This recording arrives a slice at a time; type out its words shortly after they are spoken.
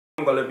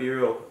I'm gonna be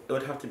real, it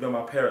would have to be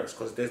my parents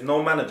because there's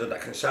no manager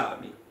that can shout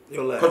at me.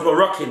 You're lying. Because we're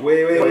rocking.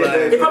 Wait.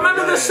 If a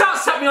manager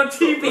shouts at me on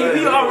TV,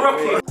 we are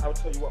rocking. I'll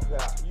tell you what, player.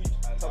 You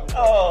tell me.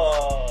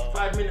 Oh.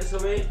 5 minutes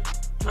away,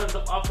 turns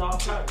up after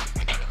half time.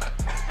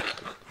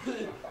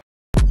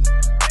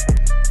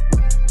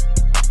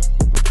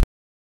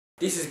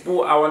 This is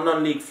Brought Our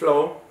Non-League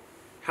Flow,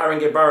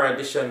 Haringey Borough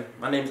edition.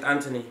 My name's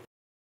Anthony.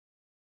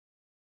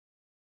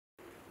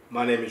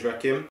 My name is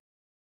Rakim.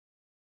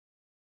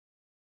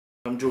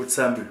 I'm Jorge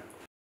Sambu.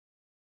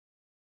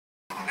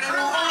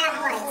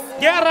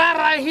 Get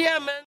right here,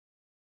 man.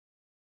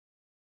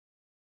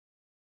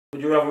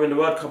 Would you rather win the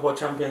World Cup or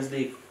Champions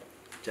League?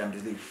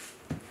 Champions League.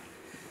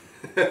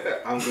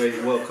 I'm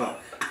going World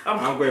Cup.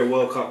 I'm going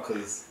World Cup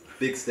because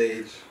big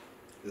stage.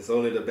 There's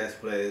only the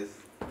best players,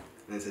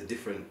 and it's a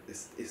different.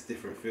 It's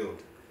different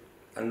field.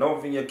 I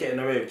don't think you're getting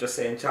away with just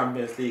saying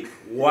Champions League.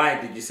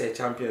 Why did you say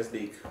Champions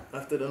League?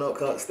 After the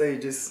knockout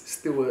stage,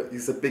 it's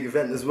a big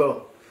event as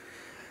well.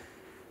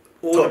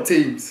 All top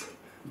teams,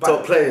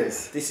 top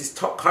players. This is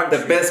top country.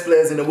 The best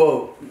players in the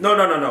world. No.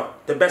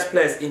 The best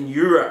players in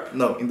Europe.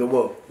 No, in the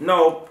world.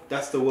 No.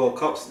 That's the World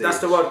Cup stage. That's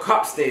the World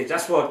Cup stage.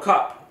 That's World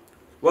Cup.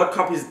 World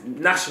Cup is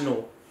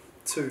national.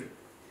 Two.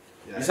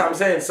 Yeah. You see what I'm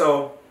saying?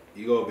 So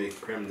you gotta be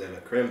creme de la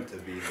creme to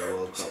be the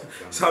World Cup.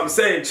 So I'm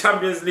saying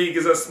Champions League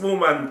is a small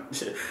man.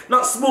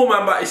 Not small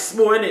man, but it's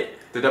small, innit?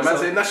 Did that man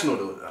say national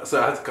though?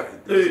 So I had to cut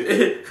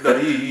it. No,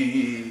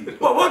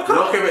 What World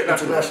Cup? Okay, wait,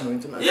 international.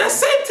 Yeah,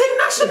 same thing,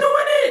 national,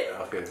 innit?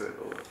 Okay, so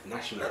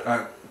national.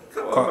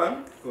 Come on,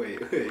 man. Wait.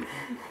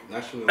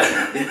 National.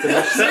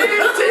 International. Same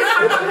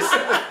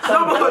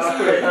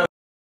thing.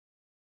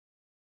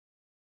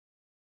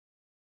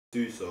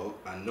 Do so,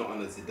 and not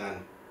on a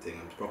Zidane thing,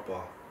 and proper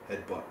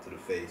headbutt to the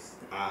face,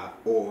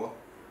 or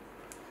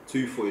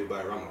two-footed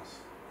by Ramos.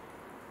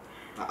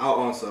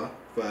 I'll answer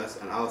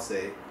first, and I'll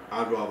say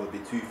I'd rather be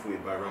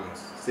two-footed by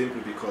Ramos,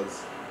 simply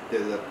because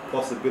there's a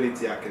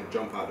possibility I can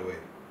jump out of the way.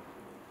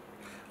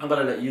 I'm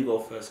gonna let you go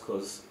first,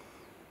 cause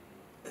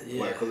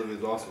Why? Because of his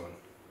last one.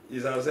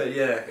 You know what I'm saying?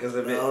 Yeah, it was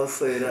a bit. I'll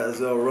say that as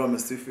well.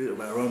 Ramos, two-footed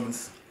by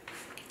Ramos,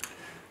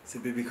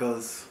 simply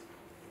because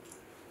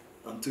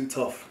I'm too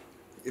tough.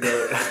 You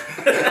know,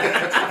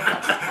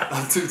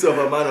 I'm too tough.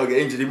 I might not get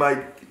injured. He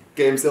might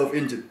get himself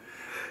injured.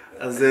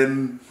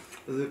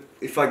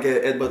 If I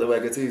get headbutted by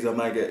Gattuso, I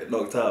might get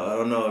knocked out. I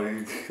don't know.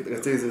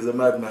 Gattuso is a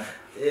madman.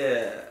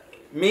 Yeah.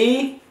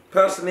 Me,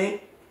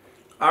 personally,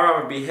 I'd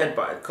rather be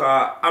headbutted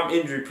because I'm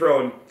injury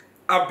prone.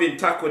 I've been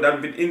tackled,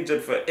 I've been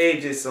injured for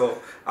ages,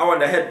 so I want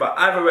the headbutt.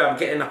 Either way, I'm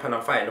getting up and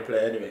I'm fighting the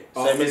player anyway.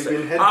 So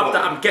after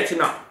I'm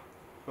getting up.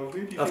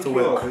 After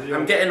when?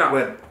 I'm getting up.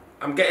 When?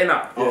 I'm getting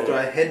up. After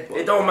I headbutt?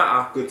 It don't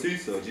matter.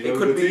 Gattuso, do you know it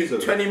could Gattuso?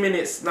 be 20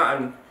 minutes,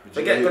 nothing.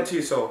 Forget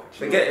Gattuso.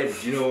 Forget him.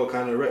 Do you know what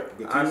kind of rep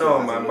Gattuso I know,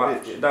 has man, on the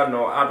but pitch? I don't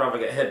know. I'd rather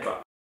get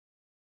headbutt.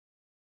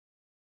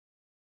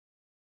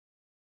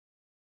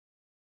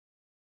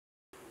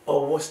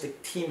 Oh, what's the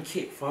team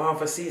kit for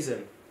half a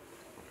season?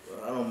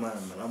 I don't mind,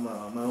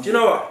 man. Do you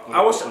know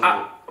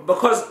what?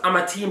 Because I'm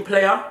a team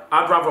player,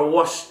 I'd rather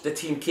wash the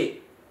team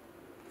kit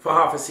for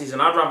half a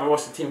season. I'd rather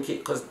wash the team kit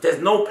because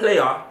there's no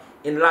player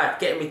in life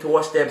getting me to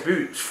wash their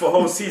boots for a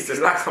whole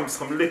season like I'm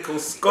some little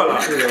scholar.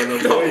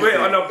 Don't wait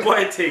on a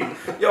boy thing.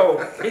 Yo,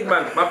 big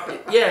man,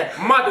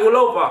 mud all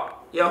over.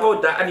 Yeah,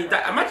 hold that. And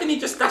imagine he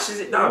just dashes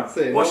it down.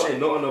 Wash it.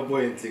 Not on a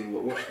boy thing,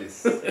 but wash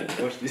this.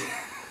 Wash this.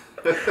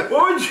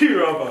 What would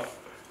you rather?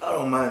 I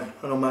don't mind,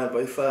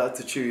 but if I had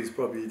to choose,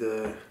 probably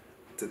the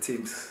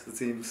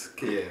team's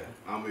kit. Yeah,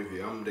 I'm with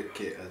you. I'm the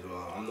kit as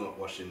well. I'm not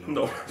washing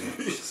no.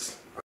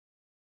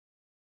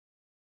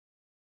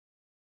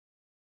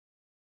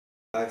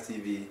 Live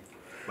TV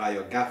by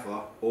your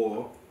gaffer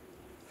or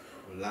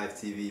live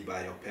TV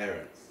by your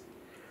parents.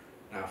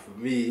 Now for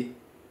me,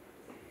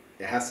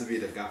 it has to be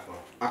the gaffer.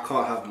 I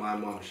can't have my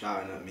mom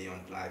shouting at me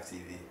on live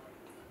TV.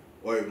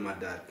 Or even my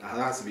dad. It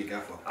has to be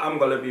gaffer. I'm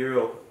gonna be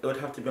real. It would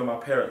have to be my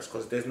parents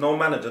because there's no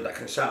manager that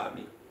can shout at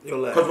me. You're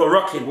lying. Because we're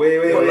rocking. Wait.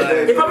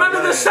 If a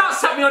manager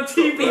shouts at me on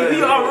TV,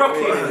 we are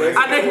rocking.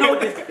 And they know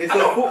this. It's a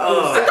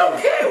football. I don't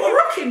care. We're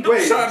rocking.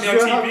 Don't shout at me on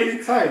TV. How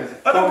many times?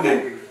 I don't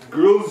care.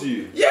 Grills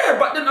you. Yeah,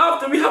 but then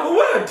after we have a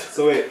word.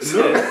 So wait, you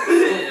know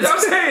what I'm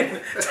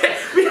saying?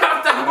 We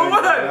have to have a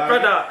word,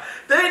 brother.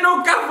 There ain't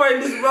no gaffer in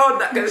this world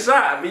that can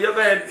shout at me. You're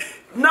going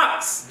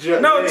nuts.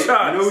 No chance.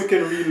 You know we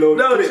can reload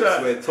clips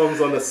where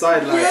Tom's on the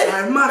sideline.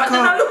 Yeah, but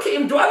then I look at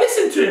him. Do I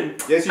listen to him?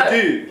 Yes, you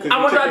do.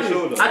 And what do I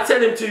do? I tell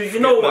him to. You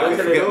know what I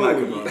tell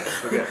him?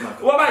 Forget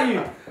Macca. What about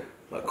you?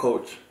 My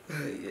coach.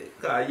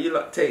 You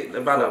lot take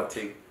the man up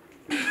thing.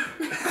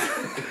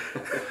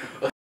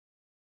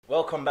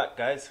 Welcome back,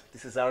 guys.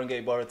 This is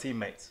Haringey Borough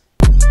teammates.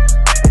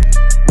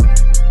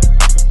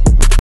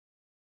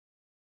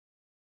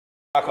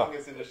 Macca.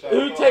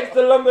 Who takes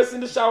the longest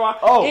in the shower?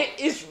 Oh. It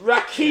is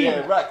Rakim.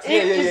 Yeah, Raks.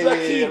 It is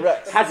Rakim.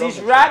 Raks. Has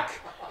his rag,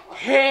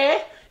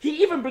 hair.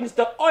 He even brings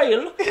the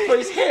oil for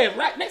his hair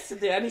right next to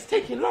there, and he's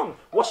taking long.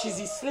 Washes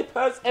his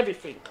slippers,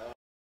 everything.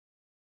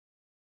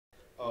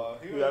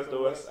 Who has the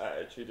worst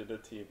attitude of the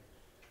team?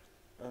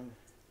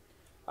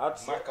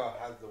 Macca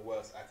has the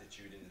worst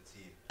attitude in the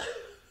team.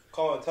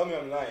 Come on, tell me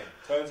I'm lying.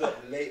 Turns up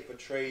late for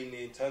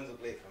training, turns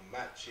up late for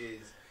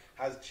matches,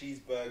 has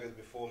cheeseburgers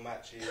before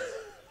matches.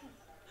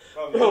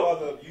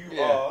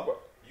 Bro,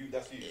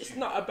 that's you. It's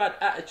not a bad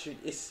attitude,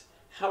 it's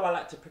how I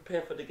like to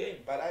prepare for the game.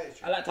 Bad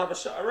attitude. I like to have a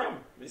shot of rum.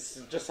 It's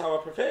just how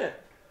I prepare.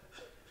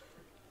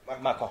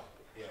 Macca.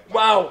 Yeah,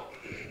 Wow.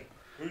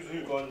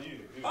 Who's gone you?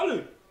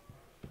 Olu.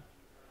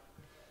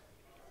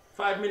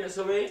 5 minutes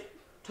away,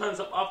 turns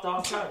up after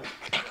half time.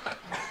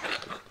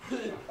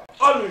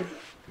 Olu.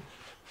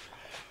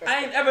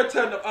 I ain't ever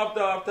turned up after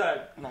half time.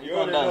 No, you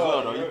done that as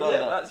well, though. You done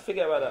that. Let's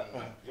forget about that.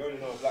 You already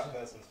know a black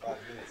person's 5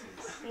 minutes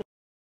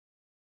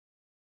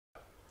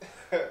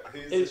is.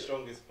 Who's the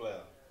strongest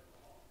player?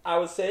 I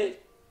would say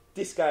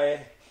this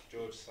guy,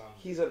 Jorge Sambu.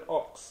 he's an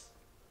ox.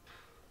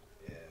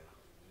 Yeah,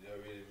 you don't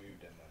really move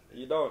them, man.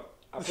 You don't.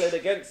 I played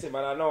against him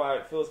and I know how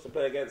it feels to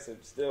play against him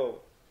still.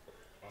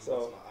 I So-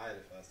 lost my eye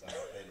the first time I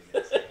played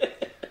against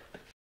him.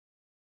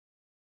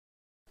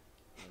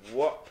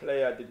 What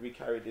player did we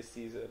carry this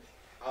season?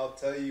 I'll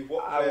tell you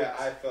what player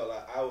I felt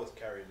like I was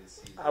carrying this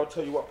season. I'll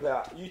tell you what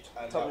player. You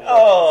And tell me. I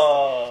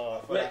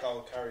Oh. felt like I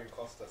was carrying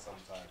Costa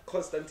sometimes.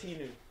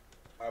 Constantino.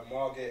 I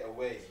Margate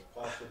away,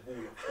 passed the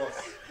ball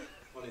across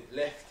on his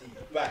lefty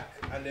back,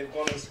 and they've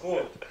gone and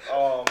scored.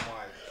 Oh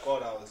my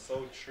God, I was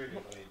so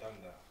triggered when he done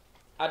that.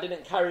 I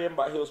didn't carry him,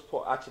 but he was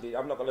poor. Actually,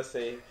 I'm not gonna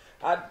say.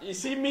 You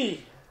see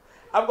me,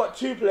 I've got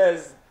 2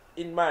 players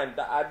in mind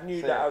that I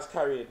knew that I was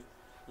carrying.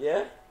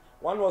 Yeah,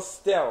 one was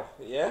Stel.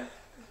 Yeah,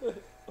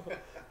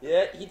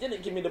 yeah. He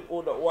didn't give me the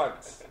ball not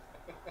once.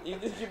 He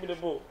didn't give me the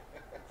ball.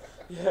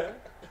 Yeah,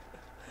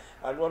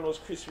 and one was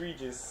Chris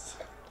Regis.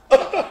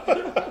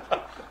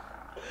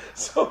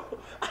 So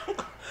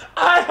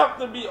I have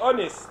to be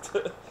honest.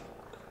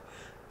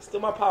 Still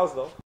my pals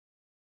though.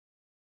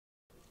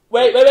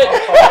 Wait.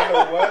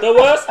 The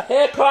worst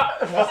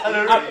haircut.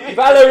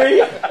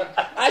 Valerie.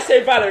 I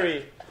say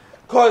Valerie.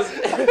 Because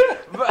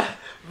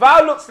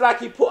Val looks like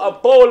he put a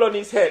bowl on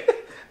his head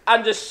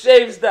and just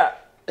shaves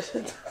that.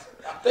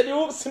 Then he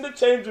walks in the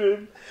change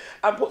room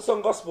and puts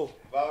on gospel.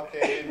 Val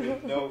came in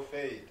with no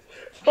fade.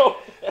 Bro.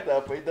 Nah,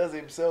 but he does it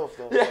himself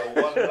though.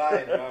 So one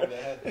line around the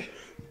head.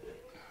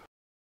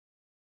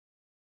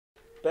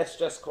 Best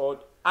dress code.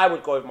 I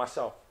would go with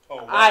myself.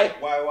 Oh, why?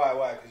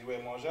 Because you wear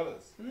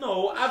Margellas?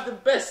 No, I have the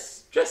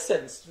best dress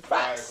sense. Why?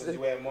 Facts. Because you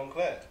wear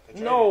Moncler?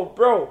 No,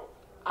 bro.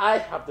 I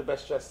have the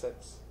best dress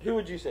sense. Who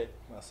would you say?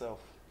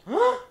 Myself.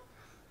 Huh?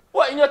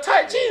 What, in your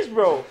tight jeans,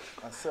 bro?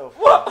 Myself.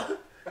 What?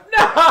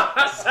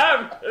 Nah,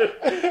 Sam.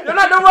 You're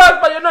not the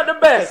worst, but you're not the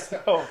best.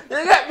 No.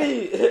 You get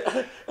me?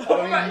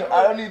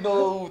 I only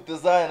know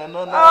design. I don't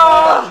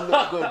know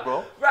look good,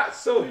 bro. Raks,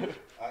 so.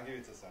 I'll give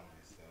it to Sam.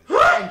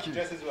 Thank you.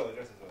 Dress as well.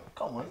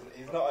 Come on.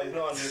 He's not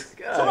on this.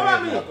 Talk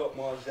about me. I've got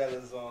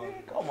Margellas on.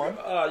 Come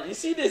on. You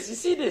see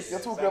this? You're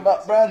talking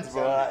about brands,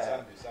 bro.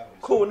 Sambu.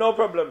 Cool, no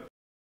problem.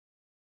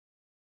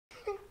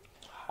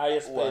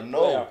 Highest paid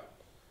player.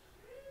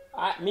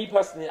 Me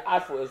personally, I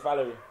thought it was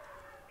Valerie.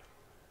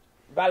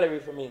 Valerie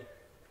for me.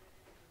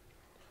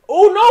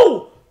 Oh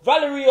no!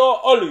 Valerie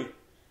or Olu?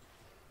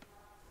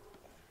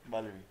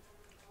 Valerie.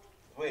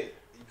 Wait,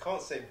 you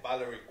can't say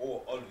Valerie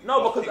or Olu.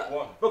 No, Pick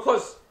one.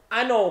 because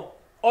I know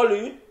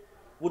Olu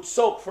would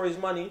soak for his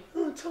money.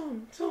 Oh,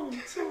 Tom.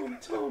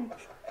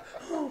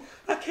 Oh,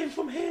 I came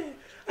from here.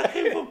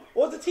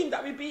 What's the team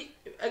that we beat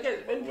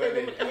against when we played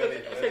them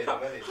in FA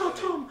Cup? Oh,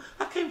 Tom,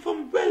 I came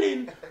from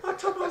Welling. Oh,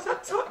 Tom, I was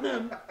at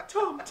Tottenham.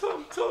 Tom.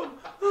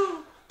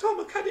 Oh, Tom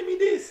Academy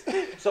this.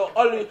 So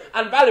Olu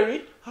and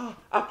Valerie, oh,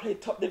 I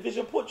played top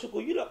division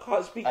Portugal. You lot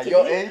can't speak At to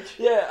your me. age?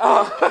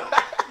 Yeah.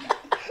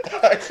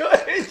 At your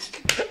age?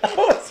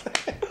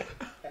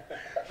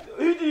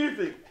 Who do you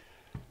think?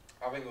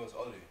 I think it was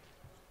Olu.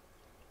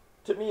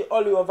 To me,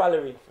 Olu or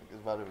Valerie? I think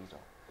it's Valerie, though.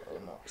 I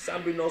don't know.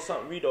 Sambu knows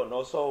something we don't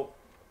know, so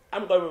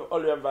I'm going with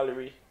Olu and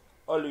Valerie.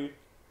 Olu,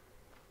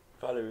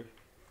 Valerie.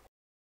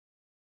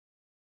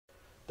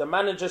 The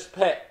manager's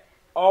pet.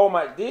 Oh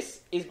my,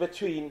 this is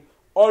between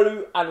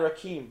Olu and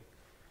Rakim.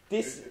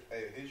 Who's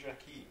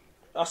Rakim?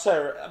 Oh,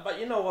 sorry, but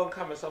you know what I'm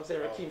coming, so I'm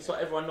saying Rakim, so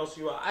everyone knows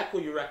who you are. I call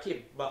you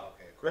Rakim, but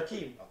Okay, cool.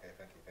 Rakim, Okay,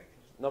 thank you.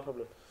 no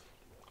problem.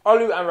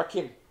 Olu and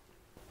Rakim.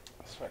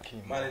 That's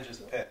Rakim. Manager's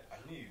pet. I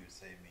knew you would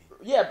say me.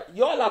 Yeah, but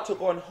you're allowed to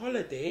go on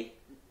holiday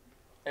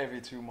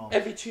Every 2 months.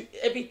 every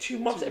 2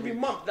 months, every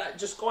weeks. month. That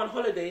just go on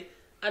holiday,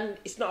 and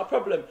it's not a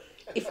problem.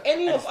 If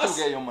any And of still us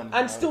get your money, and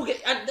right? still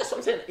get, and that's what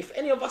I'm saying. If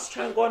any of us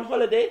try and go on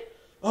holiday,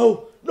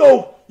 oh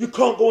no, you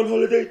can't go on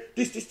holiday.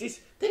 This,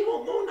 they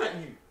won't moan at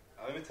you.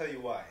 Now, let me tell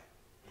you why.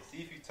 You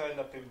see, if you turned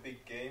up in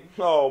big game.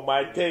 Oh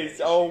my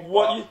days. Oh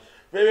what? You,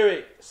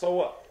 wait. So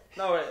what?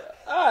 No wait.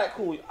 All right,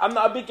 cool. I'm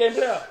not a big game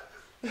player.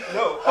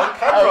 No, on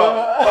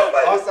camera.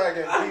 Ask that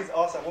again. Please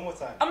ask that one more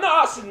time. I'm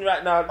not asking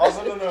right now. No. Ask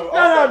that one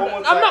more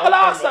I'm time. not gonna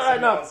ask that Answer,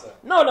 right now. answer.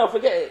 No,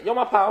 forget it. You're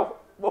my pal.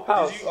 We're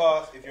pals. Did you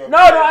ask if you're a No,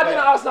 big I player?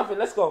 didn't ask nothing.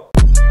 Let's go.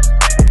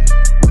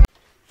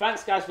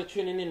 Thanks, guys, for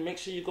tuning in. Make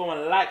sure you go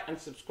and like and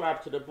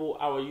subscribe to the Ball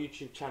Hour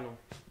YouTube channel.